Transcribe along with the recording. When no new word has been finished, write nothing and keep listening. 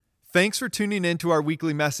Thanks for tuning in to our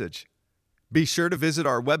weekly message. Be sure to visit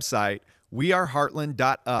our website,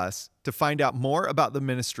 weareheartland.us, to find out more about the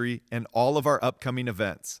ministry and all of our upcoming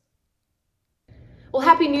events. Well,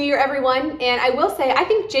 Happy New Year, everyone. And I will say, I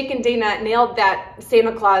think Jake and Dana nailed that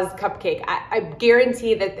Santa Claus cupcake. I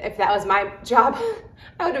guarantee that if that was my job,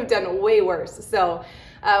 I would have done way worse. So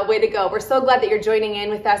way to go. We're so glad that you're joining in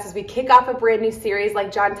with us as we kick off a brand new series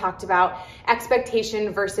like John talked about,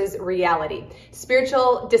 Expectation versus Reality,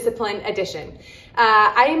 Spiritual Discipline Edition.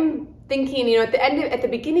 I'm thinking, at the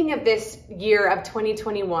beginning of this year of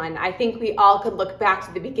 2021, I think we all could look back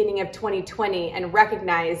to the beginning of 2020 and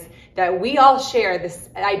recognize that we all share this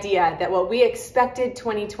idea that what we expected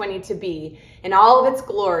 2020 to be in all of its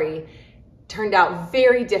glory turned out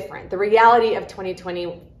very different. The reality of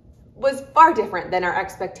 2020 was far different than our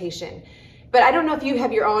expectation. But I don't know if you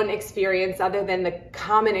have your own experience other than the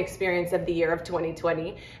common experience of the year of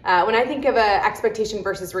 2020. When I think of a expectation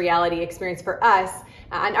versus reality experience for us,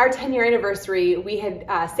 on our 10-year anniversary, we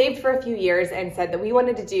had saved for a few years and said that we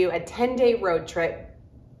wanted to do a 10-day road trip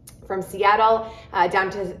from Seattle down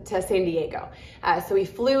to San Diego. So we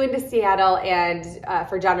flew into Seattle and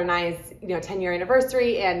for John and I's 10-year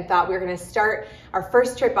anniversary, and thought we were going to start our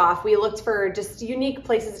first trip off. We looked for just unique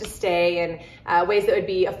places to stay and ways that would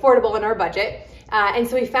be affordable in our budget. And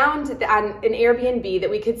so we found on an Airbnb that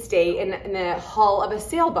we could stay in the hull of a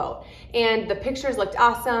sailboat. And the pictures looked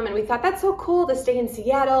awesome. And we thought, that's so cool to stay in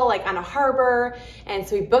Seattle, like on a harbor. And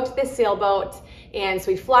so we booked this sailboat. And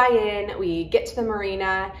so we fly in, we get to the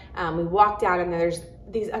marina, we walk down, and there's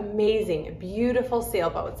these amazing, beautiful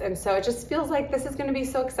sailboats. And so it just feels like this is going to be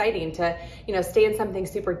so exciting to, stay in something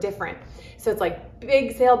super different. So it's like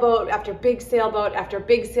big sailboat after big sailboat after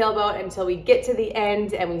big sailboat until we get to the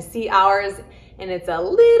end and we see ours, and it's a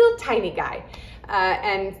little tiny guy.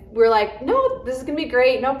 And we're like, no, this is going to be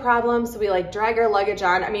great. No problem. So we drag our luggage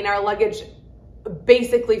on. Our luggage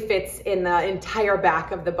basically fits in the entire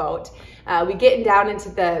back of the boat. We get down into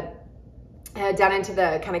the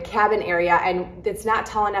kind of cabin area, and it's not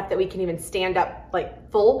tall enough that we can even stand up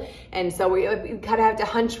full. And so we kind of have to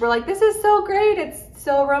hunch. We're like, this is so great. It's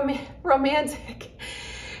so romantic.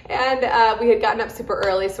 And we had gotten up super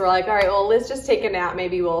early. So we're like, all right, well, let's just take a nap.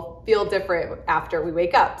 Maybe we'll feel different after we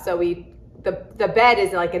wake up. So the bed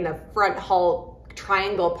is in the front hull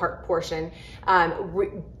triangle portion. We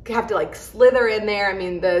have to slither in there.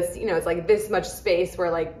 It's this much space.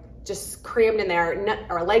 We're just crammed in there.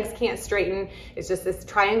 Our legs can't straighten. It's just this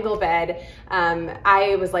triangle bed.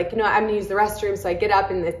 I was like, I'm gonna use the restroom. So I get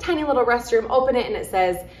up in the tiny little restroom, open it, and it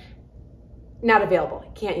says, not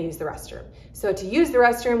available. Can't use the restroom. So to use the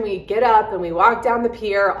restroom, we get up and we walk down the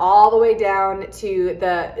pier all the way down to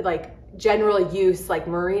the general use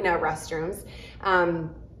marina restrooms.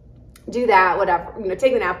 Do that, whatever,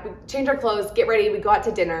 take the nap, we change our clothes, get ready, we go out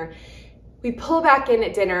to dinner. We pull back in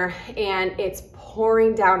at dinner and it's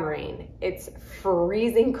pouring down rain. It's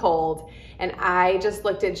freezing cold. And I just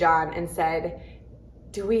looked at John and said,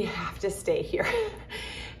 do we have to stay here?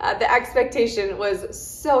 The expectation was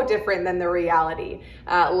so different than the reality.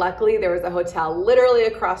 Luckily, there was a hotel literally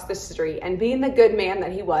across the street. And being the good man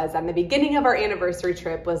that he was, on the beginning of our anniversary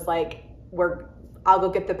trip was I'll go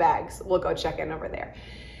get the bags. We'll go check in over there.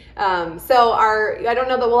 I don't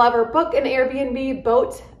know that we'll ever book an Airbnb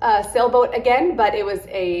sailboat again, but it was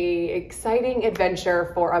a exciting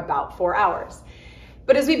adventure for about 4 hours.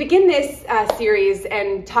 But as we begin this series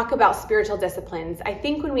and talk about spiritual disciplines, I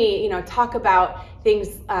think when we, talk about things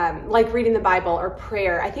like reading the Bible or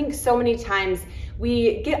prayer, I think so many times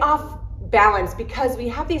we get off balance because we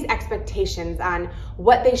have these expectations on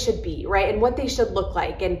what they should be, right? And what they should look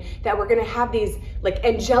like, and that we're going to have these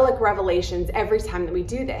angelic revelations every time that we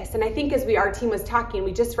do this. And I think as our team was talking,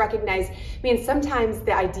 we just recognized, sometimes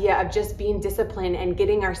the idea of just being disciplined and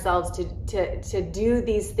getting ourselves to do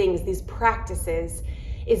these things, these practices,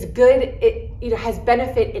 is good. It has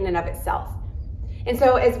benefit in and of itself. And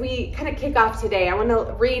so as we kind of kick off today, I want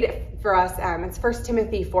to read for us, it's 1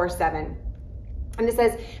 Timothy 4:7. And it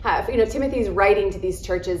says, Timothy's writing to these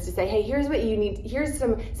churches to say, hey, here's what you need. Here's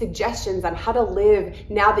some suggestions on how to live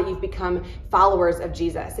now that you've become followers of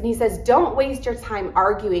Jesus. And he says, don't waste your time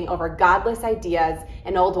arguing over godless ideas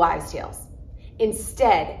and old wives' tales.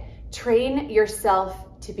 Instead, train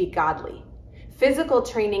yourself to be godly. Physical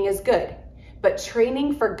training is good, but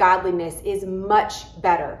training for godliness is much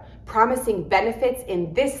better, promising benefits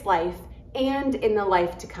in this life and in the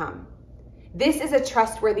life to come. This is a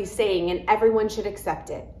trustworthy saying, and everyone should accept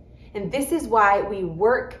it. And this is why we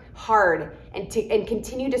work hard and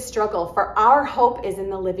continue to struggle, for our hope is in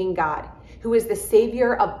the living God, who is the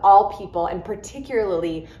Savior of all people, and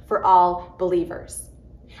particularly for all believers.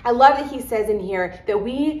 I love that he says in here that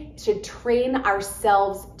we should train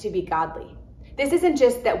ourselves to be godly. This isn't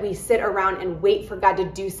just that we sit around and wait for God to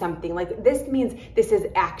do something. Like, this means this is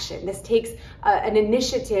action. This takes an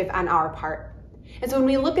initiative on our part. And so when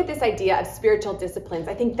we look at this idea of spiritual disciplines,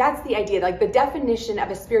 I think that's the idea. Like, the definition of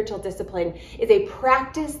a spiritual discipline is a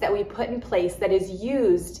practice that we put in place that is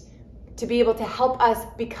used to be able to help us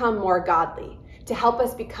become more godly, to help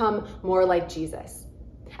us become more like Jesus.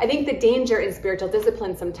 I think the danger in spiritual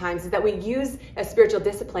disciplines sometimes is that we use spiritual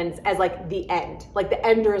disciplines as like the end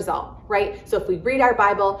result, right? So if we read our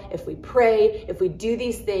Bible, if we pray, if we do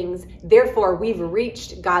these things, therefore we've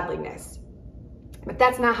reached godliness. But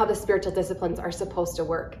that's not how the spiritual disciplines are supposed to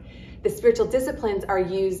work. The spiritual disciplines are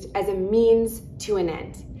used as a means to an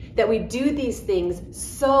end. That we do these things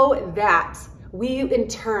so that we in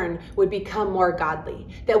turn would become more godly,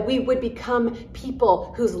 that we would become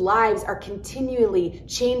people whose lives are continually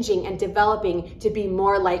changing and developing to be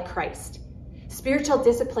more like Christ. Spiritual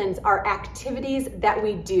disciplines are activities that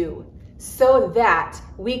we do so that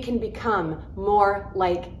we can become more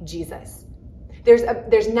like Jesus.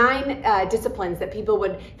 There's 9 disciplines that people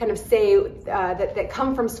would kind of say that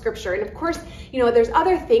come from Scripture. And of course, there's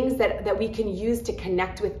other things that we can use to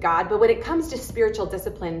connect with God. But when it comes to spiritual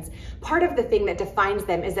disciplines, part of the thing that defines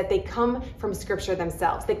them is that they come from Scripture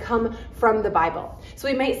themselves. They come from the Bible. So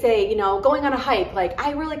we might say, going on a hike, like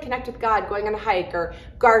I really connect with God going on a hike, or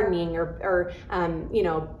gardening, or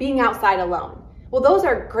being outside alone. Well, those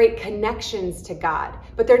are great connections to God,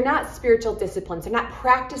 but they're not spiritual disciplines. They're not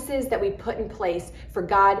practices that we put in place for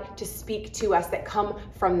God to speak to us that come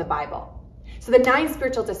from the Bible. So the 9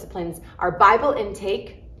 spiritual disciplines are Bible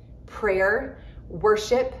intake, prayer,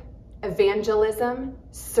 worship, evangelism,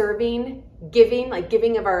 serving, giving, like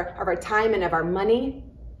giving of our time and of our money,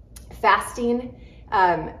 fasting,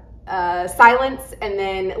 silence, and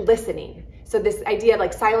then listening. So this idea of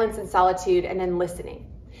like silence and solitude and then listening.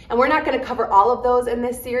 And we're not going to cover all of those in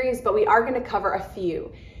this series, but we are going to cover a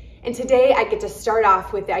few. And today I get to start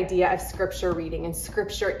off with the idea of scripture reading and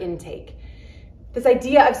scripture intake. This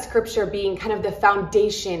idea of scripture being kind of the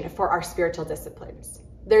foundation for our spiritual disciplines.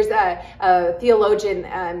 There's a theologian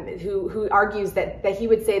who argues that he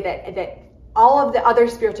would say that all of the other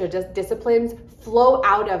spiritual disciplines flow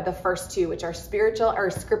out of the first 2, which are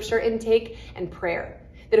scripture intake and prayer.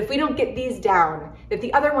 That if we don't get these down, that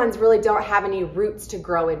the other ones really don't have any roots to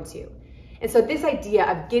grow into. And so this idea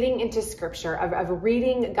of getting into scripture, of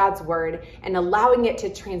reading God's word and allowing it to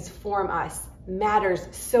transform us matters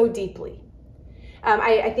so deeply.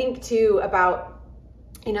 I think too about,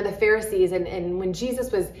 the Pharisees and when Jesus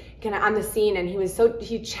was kind of on the scene, and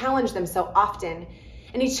he challenged them so often.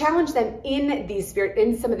 And he challenged them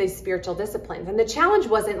in some of these spiritual disciplines. And the challenge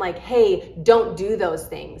wasn't like, hey, don't do those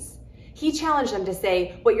things. He challenged them to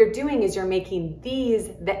say, what you're doing is you're making these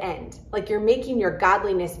the end. Like, you're making your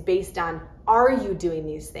godliness based on, are you doing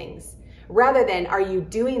these things? Rather than, are you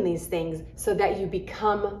doing these things so that you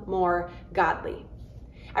become more godly?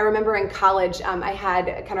 I remember in college, I had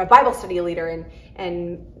kind of a Bible study leader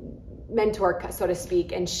and mentor, so to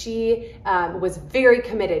speak, and she was very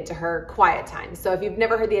committed to her quiet time. So if you've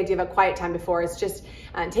never heard the idea of a quiet time before, it's just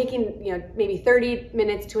taking maybe 30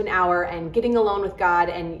 minutes to an hour and getting alone with God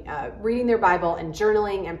and reading their Bible and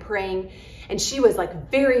journaling and praying. And she was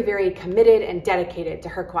like very, very committed and dedicated to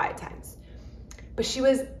her quiet times. But she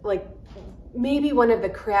was like maybe one of the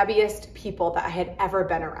crabbiest people that I had ever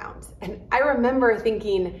been around. And I remember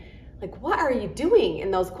thinking, like, what are you doing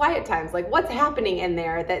in those quiet times? Like, what's happening in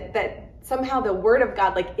there that somehow the word of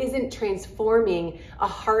God isn't transforming a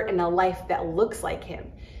heart and a life that looks like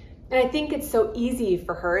him? And I think it's so easy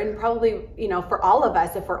for her, and probably, for all of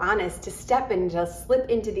us, if we're honest, to step and just slip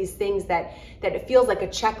into these things that it feels like a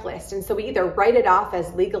checklist. And so we either write it off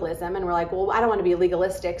as legalism, and we're like, well, I don't want to be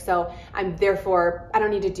legalistic, so I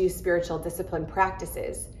don't need to do spiritual discipline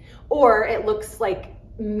practices. Or it looks like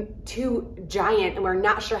too giant and we're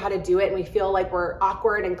not sure how to do it, and we feel like we're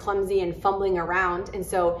awkward and clumsy and fumbling around, and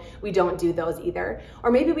so we don't do those either.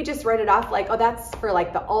 Or maybe we just write it off like, oh, that's for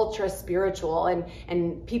like the ultra spiritual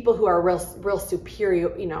and people who are real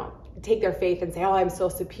superior, take their faith and say, oh, I'm so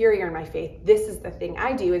superior in my faith, this is the thing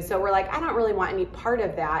I do. And so we're like, I don't really want any part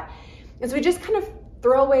of that. And so we just kind of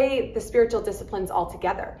throw away the spiritual disciplines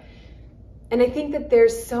altogether. And I think that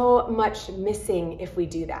there's so much missing if we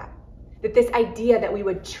do that. That this idea that we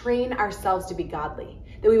would train ourselves to be godly,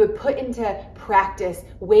 that we would put into practice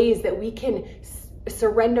ways that we can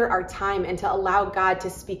surrender our time and to allow God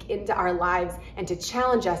to speak into our lives and to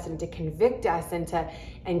challenge us and to convict us and to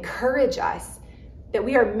encourage us, that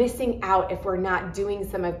we are missing out if we're not doing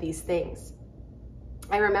some of these things.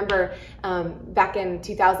 I remember back in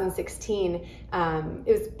 2016, it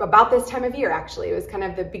was about this time of year, actually. It was kind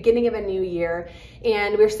of the beginning of a new year.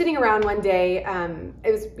 And we were sitting around one day.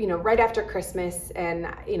 It was, right after Christmas. And,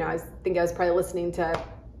 I was probably listening to,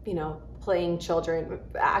 playing children.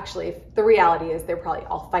 Actually, the reality is they're probably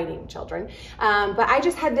all fighting children. But I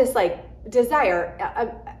just had this desire.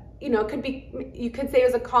 It could be, you could say it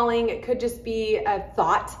was a calling. It could just be a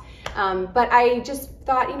thought. But I just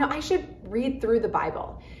thought, I should read through the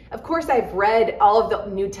Bible. Of course, I've read all of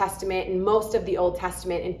the New Testament and most of the Old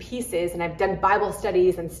Testament in pieces, and I've done Bible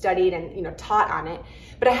studies and studied and, taught on it.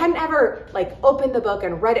 But I hadn't ever opened the book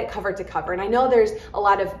and read it cover to cover. And I know there's a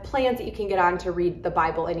lot of plans that you can get on to read the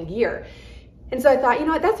Bible in a year. And so I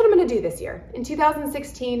thought, that's what I'm going to do this year. In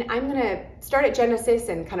 2016, I'm going to start at Genesis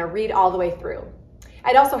and kind of read all the way through.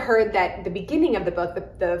 I'd also heard that the beginning of the book,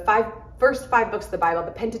 the first five books of the Bible,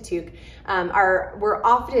 the Pentateuch, were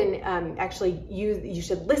often actually used. You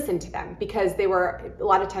should listen to them because they were a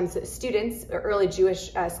lot of times students, or early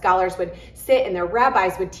Jewish scholars would sit and their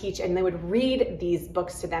rabbis would teach and they would read these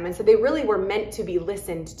books to them. And so they really were meant to be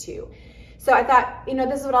listened to. So I thought,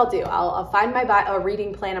 this is what I'll do. I'll find my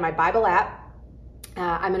reading plan on my Bible app.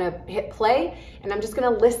 I'm going to hit play and I'm just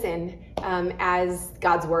going to listen as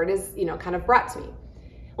God's word is, kind of brought to me.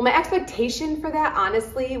 Well, my expectation for that,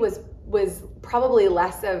 honestly, was probably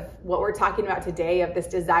less of what we're talking about today, of this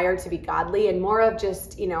desire to be godly, and more of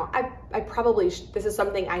just, I probably, this is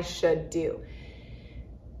something I should do.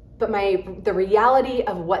 But the reality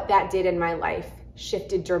of what that did in my life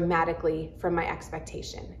shifted dramatically from my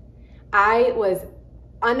expectation. I was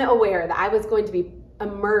unaware that I was going to be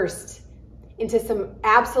immersed into some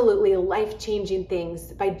absolutely life-changing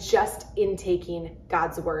things by just intaking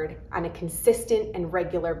God's word on a consistent and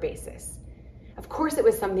regular basis. Of course, it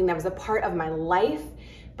was something that was a part of my life,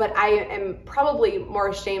 but I am probably more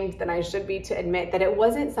ashamed than I should be to admit that it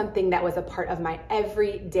wasn't something that was a part of my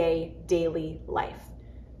everyday, daily life.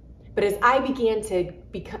 But as I began to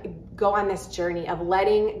go on this journey of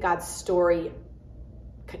letting God's story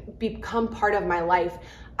become part of my life,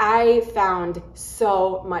 I found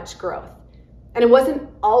so much growth. And it wasn't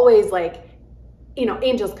always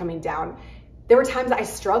angels coming down. There were times that I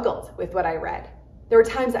struggled with what I read. There were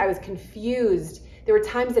times that I was confused. There were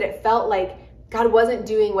times that it felt like God wasn't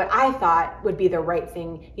doing what I thought would be the right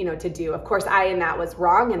thing, to do. Of course, I in that was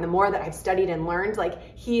wrong. And the more that I've studied and learned,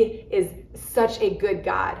 he is such a good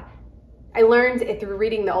God. I learned it through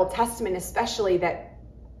reading the Old Testament, especially that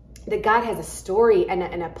God has a story and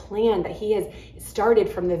a plan that he has started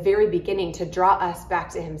from the very beginning to draw us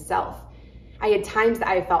back to himself. I had times that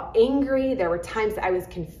I felt angry. There were times that I was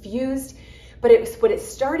confused, but what it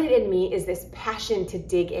started in me is this passion to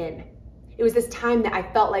dig in. It was this time that I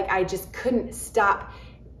felt like I just couldn't stop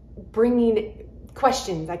bringing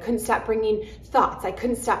questions. I couldn't stop bringing thoughts. I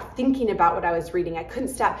couldn't stop thinking about what I was reading. I couldn't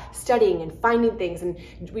stop studying and finding things. And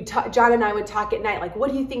John and I would talk at night,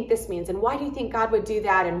 what do you think this means? And why do you think God would do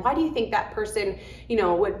that? And why do you think that person,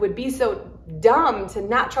 would be so dumb to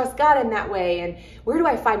not trust God in that way? And where do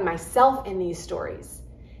I find myself in these stories?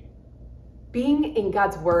 Being in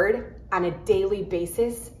God's word on a daily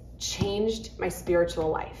basis changed my spiritual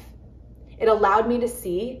life. It allowed me to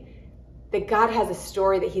see that God has a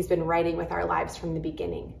story that he's been writing with our lives from the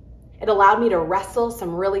beginning. It allowed me to wrestle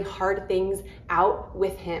some really hard things out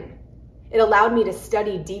with him. It allowed me to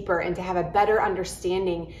study deeper and to have a better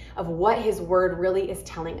understanding of what his word really is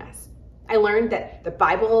telling us. I learned that the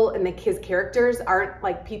Bible and his characters aren't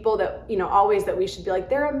like people that, always that we should be like,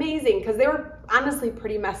 they're amazing, because they were honestly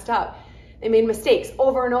pretty messed up. They made mistakes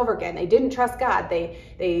over and over again. They didn't trust God.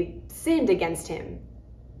 They sinned against him.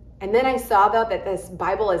 And then I saw, though, that this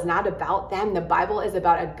Bible is not about them. The Bible is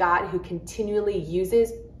about a God who continually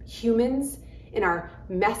uses humans in our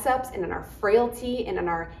mess ups and in our frailty and in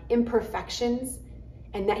our imperfections,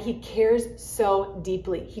 and that he cares so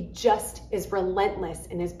deeply. He just is relentless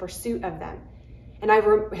in his pursuit of them. And I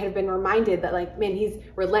have been reminded that, he's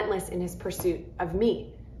relentless in his pursuit of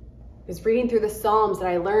me. I was reading through the Psalms that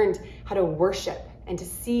I learned how to worship and to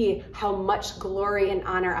see how much glory and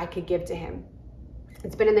honor I could give to him.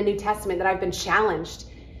 It's been in the New Testament that I've been challenged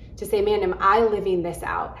to say, man, am I living this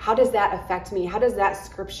out? How does that affect me? How does that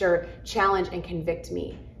scripture challenge and convict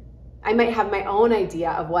me? I might have my own idea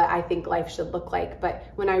of what I think life should look like,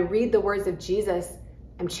 but when I read the words of Jesus,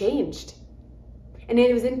 I'm changed. And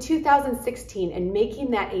it was in 2016 and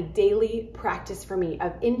making that a daily practice for me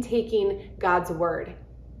of intaking God's word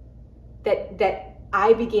that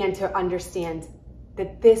I began to understand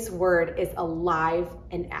that this word is alive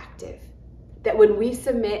and active. That when we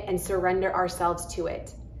submit and surrender ourselves to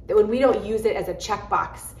it, that when we don't use it as a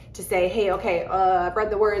checkbox to say, hey, okay, I've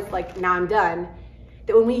read the words, now I'm done,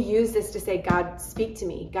 That when we use this to say, God, speak to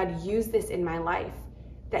me, God, use this in my life,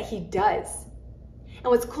 that he does. And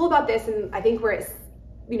what's cool about this, and I think where it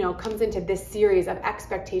comes into this series of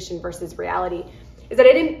expectation versus reality, is that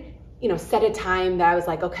I didn't set a time that I was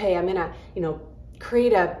like, okay, I'm gonna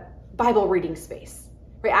create a Bible reading space,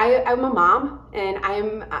 right? I'm a mom, and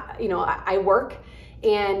I work,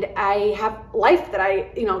 and I have life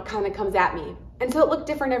that kind of comes at me, and so it looked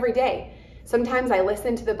different every day. Sometimes I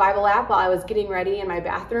listened to the Bible app while I was getting ready in my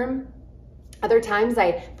bathroom. Other times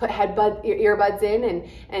I put earbuds in,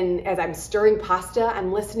 and as I'm stirring pasta,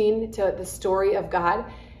 I'm listening to the story of God.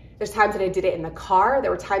 There's times that I did it in the car.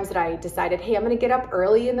 There were times that I decided, hey, I'm going to get up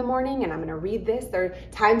early in the morning and I'm going to read this. There are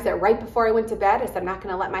times that right before I went to bed, I said, I'm not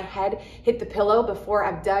going to let my head hit the pillow before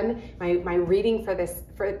I've done my reading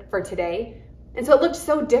for today. And so it looked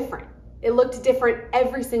so different. It looked different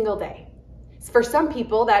every single day. For some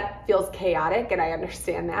people, that feels chaotic, and I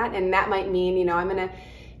understand that. And that might mean, I'm going to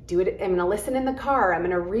do it. I'm going to listen in the car. I'm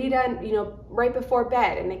going to read on, right before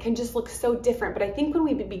bed. And it can just look so different. But I think when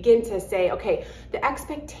we begin to say, okay, the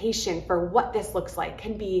expectation for what this looks like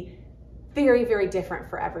can be very, very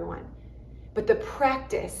different for everyone. But the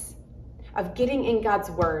practice of getting in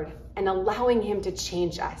God's word and allowing him to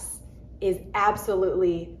change us is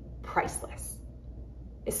absolutely priceless,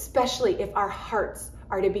 especially if our hearts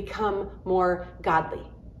are to become more godly.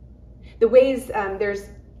 The ways, there's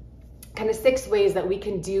kind of 6 ways that we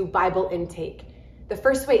can do Bible intake. The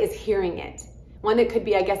first way is hearing it. One, it could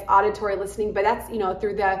be, I guess, auditory listening, but that's,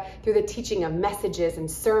 through the teaching of messages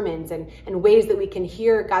and sermons and ways that we can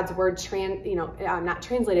hear God's word, not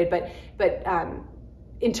translated, but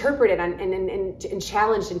interpreted and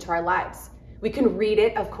challenged into our lives. We can read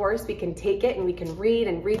it, of course. We can take it and we can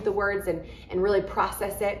read the words and really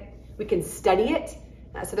process it. We can study it.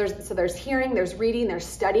 So there's hearing, there's reading, there's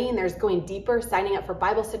studying, there's going deeper, signing up for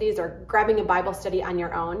Bible studies or grabbing a Bible study on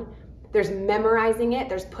your own. There's memorizing it.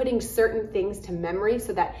 There's putting certain things to memory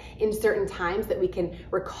so that in certain times that we can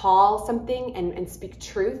recall something and speak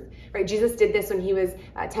truth, right? Jesus did this when he was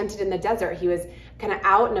tempted in the desert. He was kind of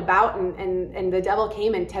out and about and the devil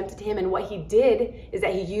came and tempted him. And what he did is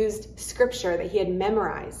that he used scripture that he had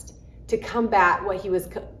memorized to combat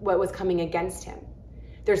what was coming against him.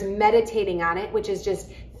 There's meditating on it, which is just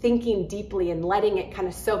thinking deeply and letting it kind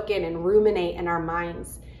of soak in and ruminate in our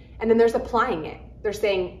minds. And then there's applying it. They're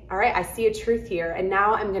saying, all right, I see a truth here, and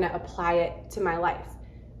now I'm going to apply it to my life.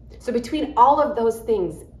 So between all of those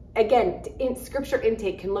things, again, scripture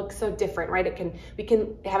intake can look so different, right? We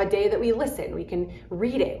can have a day that we listen, we can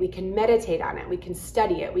read it, we can meditate on it, we can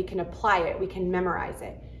study it, we can apply it, we can memorize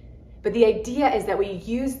it. But the idea is that we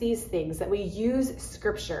use these things, that we use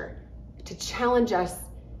scripture to challenge us,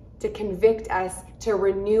 to convict us, to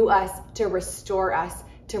renew us, to restore us,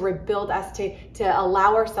 to rebuild us, to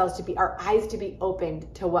allow ourselves to be, our eyes to be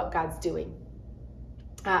opened to what God's doing.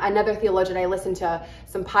 Another theologian, I listened to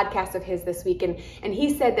some podcasts of his this week, and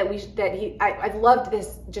he said I loved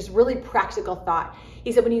this just really practical thought.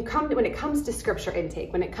 He said when it comes to scripture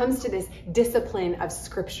intake, when it comes to this discipline of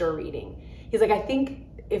scripture reading, he's like, I think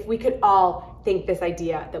if we could all think this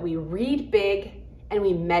idea that we read big and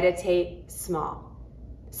we meditate small.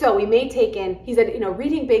 So we may take in, he said,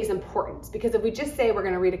 reading big is important because if we just say we're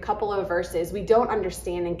going to read a couple of verses, we don't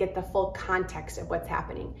understand and get the full context of what's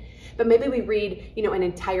happening. But maybe we read, an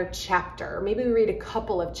entire chapter, or maybe we read a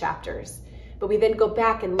couple of chapters, but we then go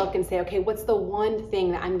back and look and say, okay, what's the one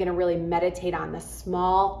thing that I'm going to really meditate on, the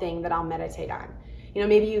small thing that I'll meditate on?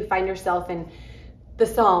 Maybe you find yourself in the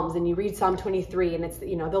Psalms and you read Psalm 23 and it's,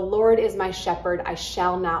 the Lord is my shepherd, I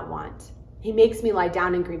shall not want. He makes me lie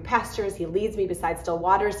down in green pastures. He leads me beside still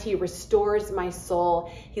waters. He restores my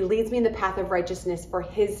soul. He leads me in the path of righteousness for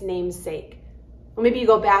his name's sake. Or maybe you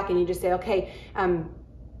go back and you just say, okay,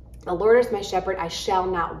 the Lord is my shepherd. I shall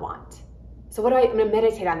not want. So I'm going to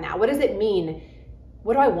meditate on that. What does it mean?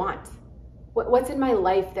 What do I want? What's in my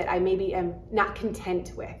life that I maybe am not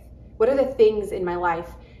content with? What are the things in my life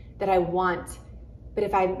that I want? But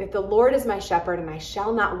if the Lord is my shepherd and I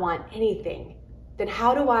shall not want anything, then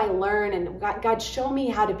how do I learn? And God, show me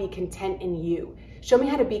how to be content in you. Show me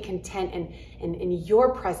how to be content in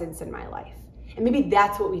your presence in my life. And maybe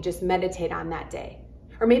that's what we just meditate on that day.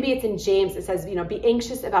 Or maybe it's in James, it says, be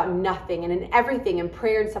anxious about nothing, and in everything, in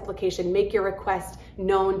prayer and supplication, make your request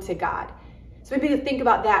known to God. So maybe we think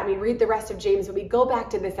about that and we read the rest of James, but we go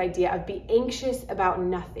back to this idea of be anxious about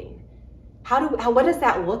nothing. What does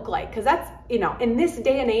that look like? Because that's, in this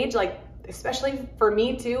day and age, like, especially for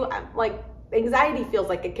me too, I'm like, anxiety feels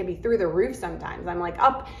like it can be through the roof sometimes. I'm like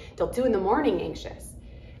up till 2 a.m. anxious.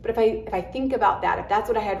 But if I think about that, if that's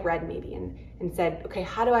what I had read maybe and said, okay,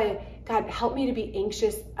 God, help me to be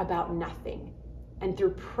anxious about nothing. and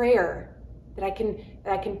through prayer that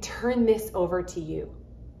I can turn this over to you.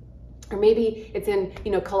 Or maybe it's in,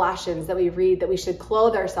 Colossians that we read that we should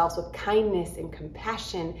clothe ourselves with kindness and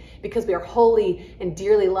compassion because we are holy and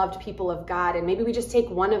dearly loved people of God. And maybe we just take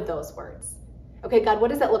one of those words. Okay, God, what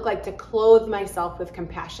does it look like to clothe myself with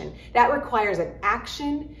compassion? That requires an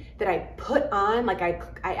action that I put on, like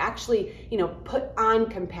I actually, put on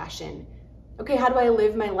compassion. Okay, how do I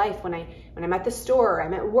live my life when I'm at the store,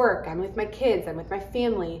 I'm at work, I'm with my kids, I'm with my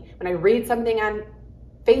family, when I read something on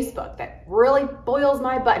Facebook that really boils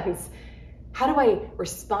my buttons? How do I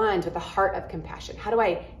respond with a heart of compassion? How do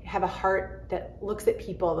I have a heart that looks at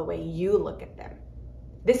people the way you look at them?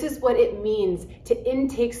 This is what it means to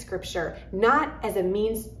intake scripture, not as a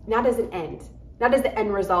means, not as an end, not as the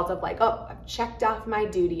end result of like, oh, I've checked off my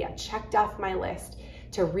duty, I've checked off my list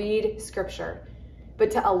to read scripture,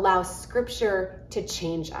 but to allow scripture to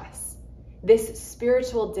change us. This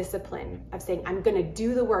spiritual discipline of saying, I'm going to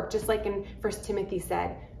do the work, just like in 1 Timothy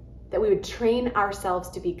said, that we would train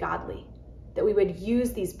ourselves to be godly, that we would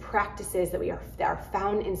use these practices that are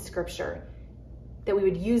found in scripture, that we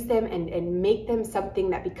would use them and make them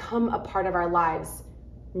something that become a part of our lives,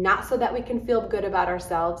 not so that we can feel good about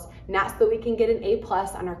ourselves, not so that we can get an A+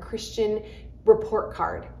 on our Christian report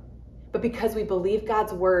card, but because we believe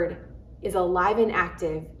God's word is alive and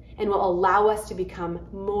active and will allow us to become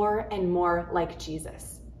more and more like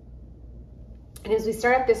Jesus. And as we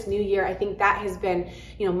start up this new year, I think that has been,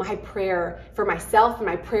 my prayer for myself and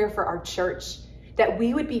my prayer for our church, that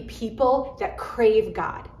we would be people that crave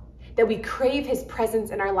God, that we crave his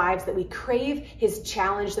presence in our lives, that we crave his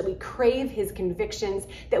challenge, that we crave his convictions,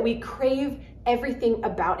 that we crave everything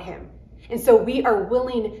about him. And so we are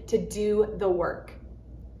willing to do the work.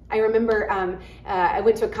 I remember I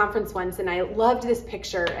went to a conference once and I loved this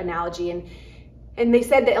picture analogy, and they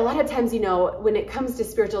said that a lot of times, when it comes to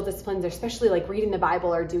spiritual disciplines, especially like reading the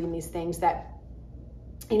Bible or doing these things, that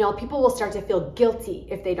people will start to feel guilty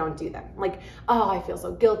if they don't do them. Like, oh, I feel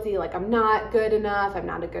so guilty. Like I'm not good enough. I'm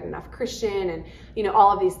not a good enough Christian. And,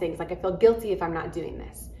 all of these things. Like I feel guilty if I'm not doing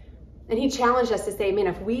this. And he challenged us to say, man,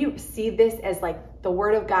 if we see this as like the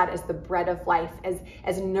word of God as the bread of life,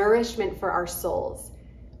 as nourishment for our souls,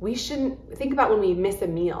 we shouldn't think about when we miss a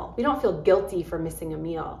meal. We don't feel guilty for missing a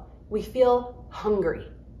meal. We feel hungry.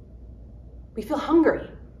 We feel hungry.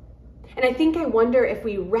 And I wonder if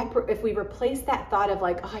we replace that thought of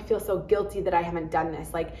like, oh, I feel so guilty that I haven't done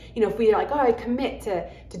this. Like, if we are like, oh, I commit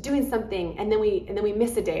to doing something and then we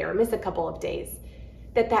miss a day or miss a couple of days,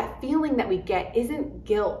 that feeling that we get isn't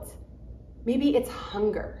guilt. Maybe it's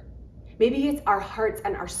hunger. Maybe it's our hearts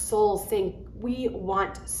and our souls saying, we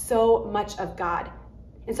want so much of God.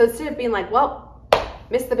 And so instead of being like, well,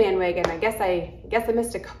 missed the bandwagon, I guess I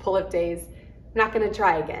missed a couple of days, I'm not going to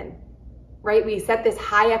try again. Right? We set this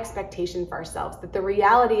high expectation for ourselves that the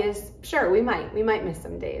reality is, sure, we might miss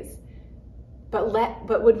some days, but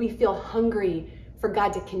would we feel hungry for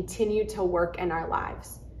God to continue to work in our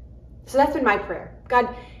lives? So that's been my prayer.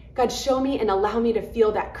 God, show me and allow me to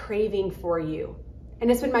feel that craving for you. And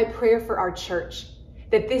it's been my prayer for our church,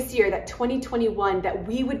 that this year, that 2021, that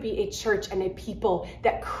we would be a church and a people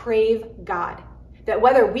that crave God. That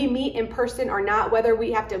whether we meet in person or not, whether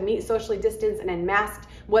we have to meet socially distanced and unmasked,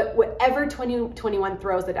 whatever 2021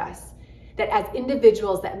 throws at us, that as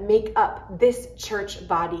individuals that make up this church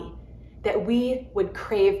body, that we would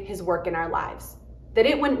crave his work in our lives. That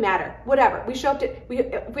it wouldn't matter, whatever. We show up if we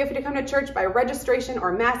have to come to church by registration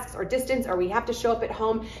or masks or distance, or we have to show up at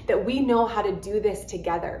home, that we know how to do this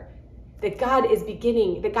together. That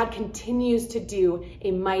God continues to do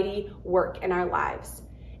a mighty work in our lives.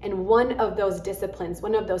 And one of those disciplines,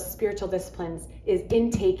 one of those spiritual disciplines, is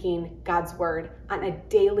intaking God's word on a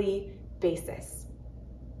daily basis.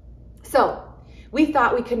 So we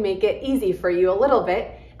thought we could make it easy for you a little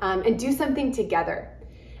bit and do something together.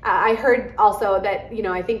 I heard also that,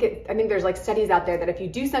 I think there's like studies out there that if you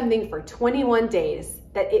do something for 21 days,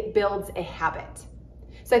 that it builds a habit.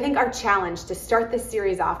 So I think our challenge to start this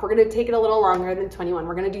series off, we're going to take it a little longer than 21.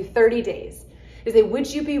 We're going to do 30 days. Is that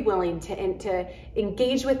would you be willing to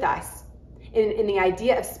engage with us in the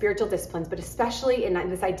idea of spiritual disciplines, but especially in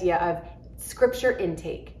this idea of scripture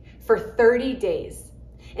intake for 30 days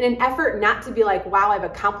in an effort not to be like, wow, I've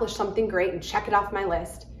accomplished something great and check it off my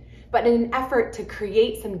list, but in an effort to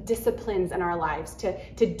create some disciplines in our lives,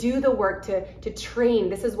 to do the work, to train.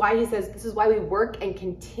 This is why he says, this is why we work and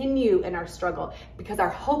continue in our struggle, because our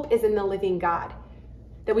hope is in the living God.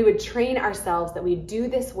 That we would train ourselves, that we do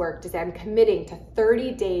this work to say, I'm committing to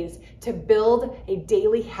 30 days to build a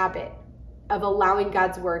daily habit of allowing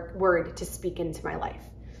God's word to speak into my life.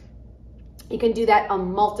 You can do that a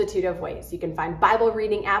multitude of ways. You can find Bible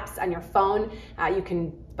reading apps on your phone. You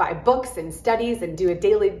can buy books and studies and do a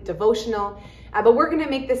daily devotional. But we're going to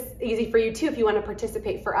make this easy for you too if you want to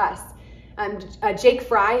participate for us. Jake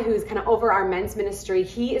Fry, who's kind of over our men's ministry,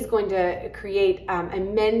 he is going to create a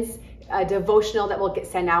men's devotional that will get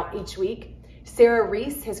sent out each week. Sarah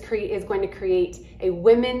Reese is going to create a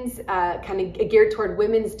women's, kind of geared toward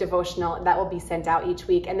women's devotional that will be sent out each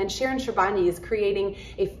week. And then Sharon Shabani is creating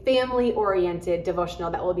a family-oriented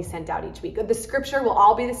devotional that will be sent out each week. The scripture will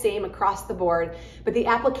all be the same across the board, but the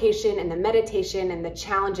application and the meditation and the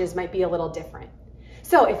challenges might be a little different.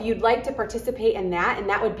 So if you'd like to participate in that, and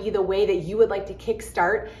that would be the way that you would like to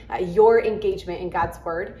kickstart your engagement in God's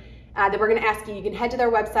Word, that we're going to ask you, you can head to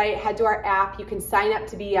their website, head to our app, you can sign up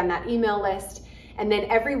to be on that email list, and then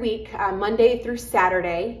every week, Monday through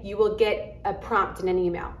Saturday, you will get a prompt in an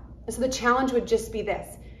email. And so the challenge would just be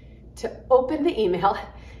this, to open the email,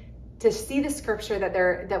 to see the scripture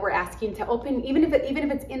that we're asking to open, even if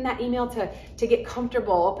it's in that email, to get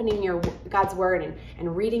comfortable opening your God's Word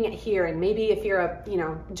and reading it here. And maybe if you're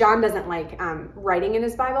John doesn't like writing in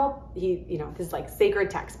his Bible. This is like sacred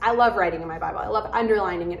text. I love writing in my Bible. I love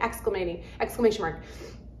underlining and exclamation mark.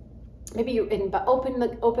 Maybe but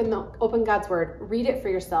open God's Word, read it for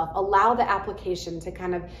yourself. Allow the application to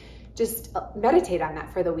kind of just meditate on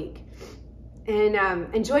that for the week,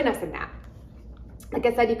 and join us in that. Like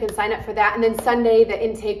I said, you can sign up for that. And then Sunday, the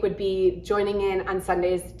intake would be joining in on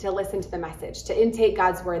Sundays to listen to the message, to intake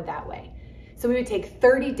God's Word that way. So we would take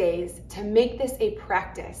 30 days to make this a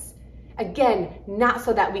practice. Again, not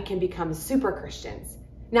so that we can become super Christians,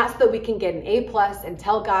 not so that we can get an A+ and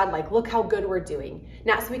tell God, like, look how good we're doing,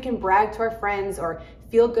 not so we can brag to our friends or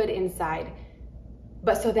feel good inside,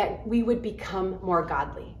 but so that we would become more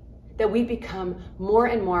godly, that we become more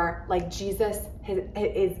and more like Jesus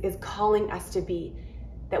is calling us to be,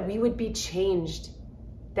 that we would be changed,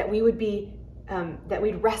 that we would be, that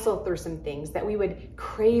we'd wrestle through some things, that we would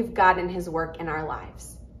crave God and His work in our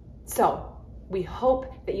lives. So we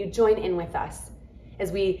hope that you join in with us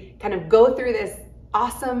as we kind of go through this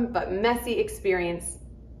awesome but messy experience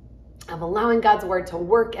of allowing God's Word to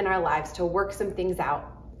work in our lives, to work some things out.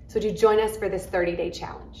 So would you join us for this 30-day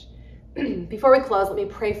challenge? Before we close, let me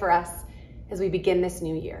pray for us as we begin this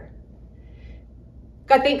new year.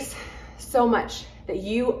 God, thanks so much that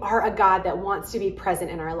you are a God that wants to be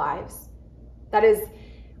present in our lives. That is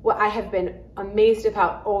what I have been amazed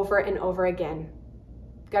about over and over again.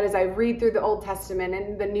 God, as I read through the Old Testament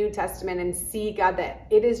and the New Testament and see, God, that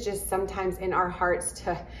it is just sometimes in our hearts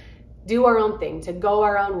to do our own thing, to go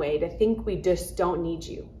our own way, to think we just don't need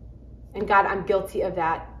you. And God, I'm guilty of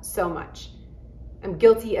that so much. I'm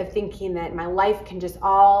guilty of thinking that my life can just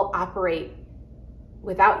all operate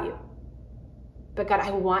without you. But God,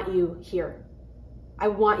 I want you here. I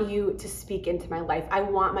want you to speak into my life. I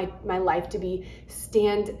want my life to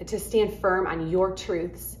stand firm on your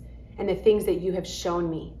truths and the things that you have shown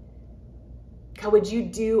me. God, would you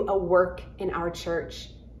do a work in our church?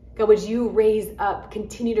 God, would you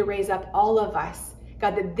continue to raise up all of us?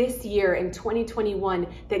 God, that this year in 2021,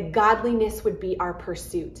 that godliness would be our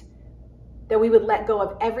pursuit. That we would let go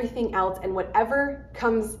of everything else and whatever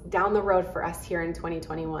comes down the road for us here in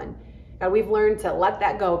 2021. God, we've learned to let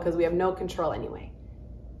that go because we have no control anyway.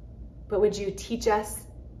 But would you teach us?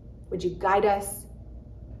 Would you guide us?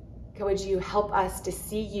 God, would you help us to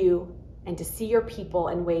see you and to see your people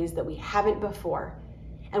in ways that we haven't before?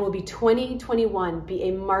 And will 2021 be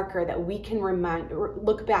a marker that we can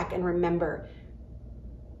look back and remember,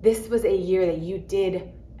 this was a year that you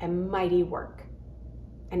did a mighty work.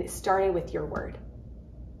 And it started with your word.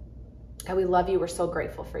 God, we love you. We're so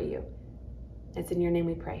grateful for you. It's in your name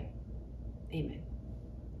we pray. Amen.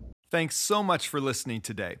 Thanks so much for listening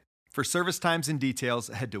today. For service times and details,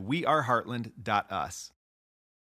 head to weareheartland.us.